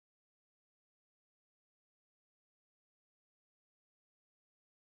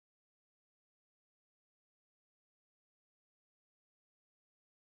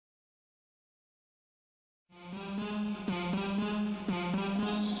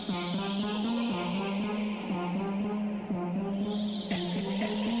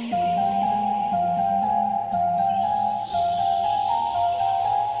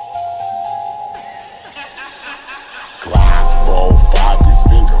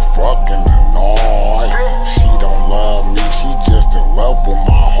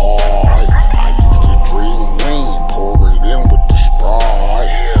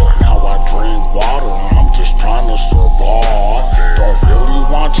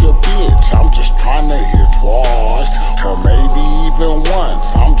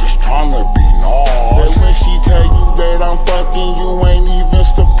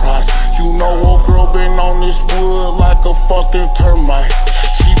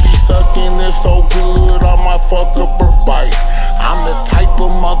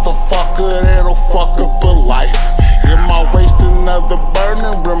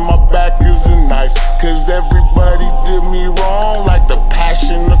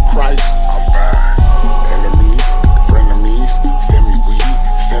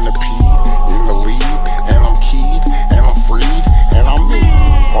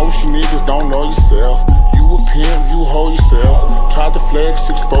flex,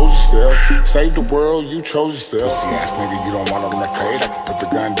 expose yourself. Save the world, you chose yourself. Pussy ass nigga, you don't wanna run a fade. I can put the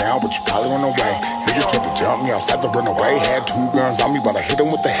gun down, but you probably run away. Niggas tried to jump me outside to run away. Had 2 guns on me, but I hit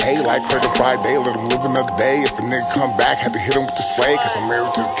him with the hay. Like Credit Friday, let him live another day. If a nigga come back, had to hit him with the sway. Cause I'm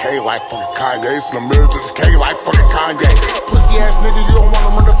married to the K like fucking Kanye. So I'm married to this K like fucking Kanye. Pussy ass nigga, you don't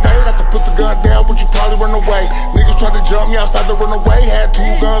wanna run a fade. I can put the gun down, but you probably run away. Niggas tried to jump me outside to run away. Had 2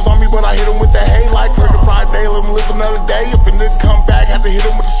 guns on me, but I hit him with the hay. Like Credit Friday, let him live another day. If a nigga come back, had to hit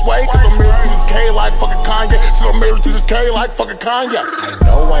him with the sway. Cause I'm married to this K like fucking Kanye. So I'm married to this K like fucking Kanye. I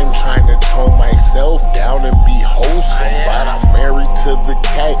know I'm trying to tone myself down and be wholesome, but I'm married to the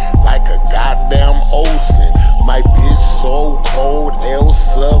K like a goddamn Olsen. My bitch so cold,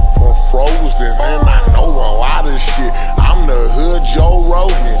 Elsa from Frozen. And I know a lot of shit. I'm the hood Joe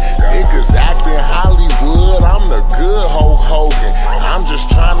Rogan. Niggas acting Hollywood, I'm the good Hulk Hogan. I'm just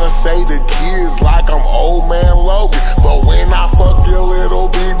trying to say to kids like I'm old man Logan. But when I fuck your little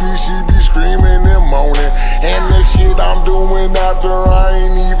baby, she be screaming and moaning. And the shit I'm doing after I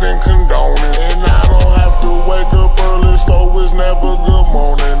ain't even condoning. And I don't have to wake up early, so it's never good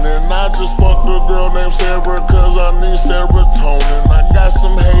morning. And I just fucked a girl named Sarah cause I need serotonin. I got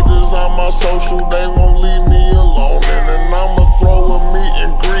some haters on my social, they won't leave me alone. And I'ma throw a meet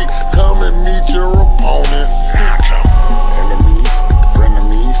and greet, come and meet your opponent. Enemies,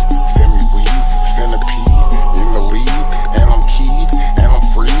 frenemies, send me weed, centipede, in the lead. And I'm keyed, and I'm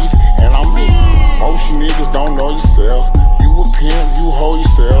freed, and I'm me. Most you niggas don't know yourself. You a pimp, you hold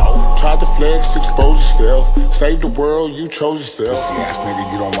yourself. Try to flex, expose yourself. Save the world, you chose yourself. Pussy ass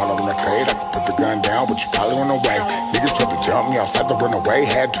nigga, you don't wanna run a fade. I can put the gun down, but you probably run away. Niggas tried to jump me outside to run away.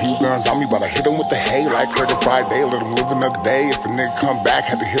 Had 2 guns on me, but I hit him with the hay. Like Credit Friday, let him live another day. If a nigga come back,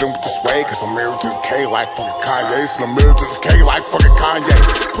 had to hit him with the sway. Cause I'm married to the K like fucking Kanye. So I'm married to this K like fucking Kanye.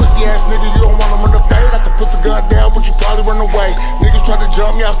 Pussy ass nigga, you don't wanna run a fade. I can put the gun down, but you probably run away. Niggas tried to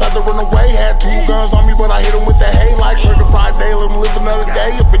jump me outside to run away. Had 2 guns on me, but I hit him with the hay. Like Credit Friday, let him live another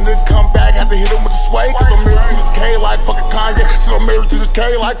day. If a nigga come back, had to hit him with the sway. Cause I'm married to this K like fucking Kanye. So I'm married to this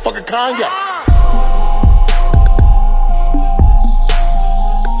K like fucking Kanye.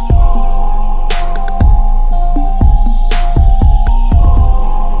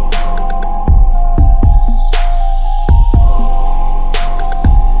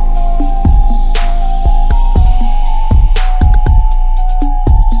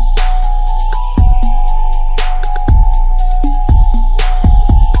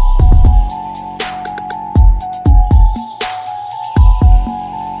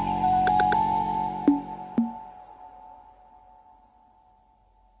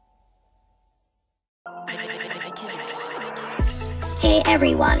 Hey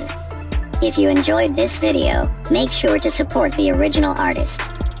everyone! If you enjoyed this video, make sure to support the original artist.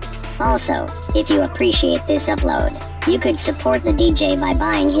 Also, if you appreciate this upload, you could support the DJ by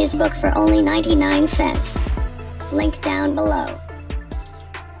buying his book for only 99 cents. Link down below.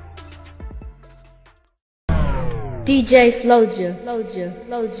 DJ Slowja.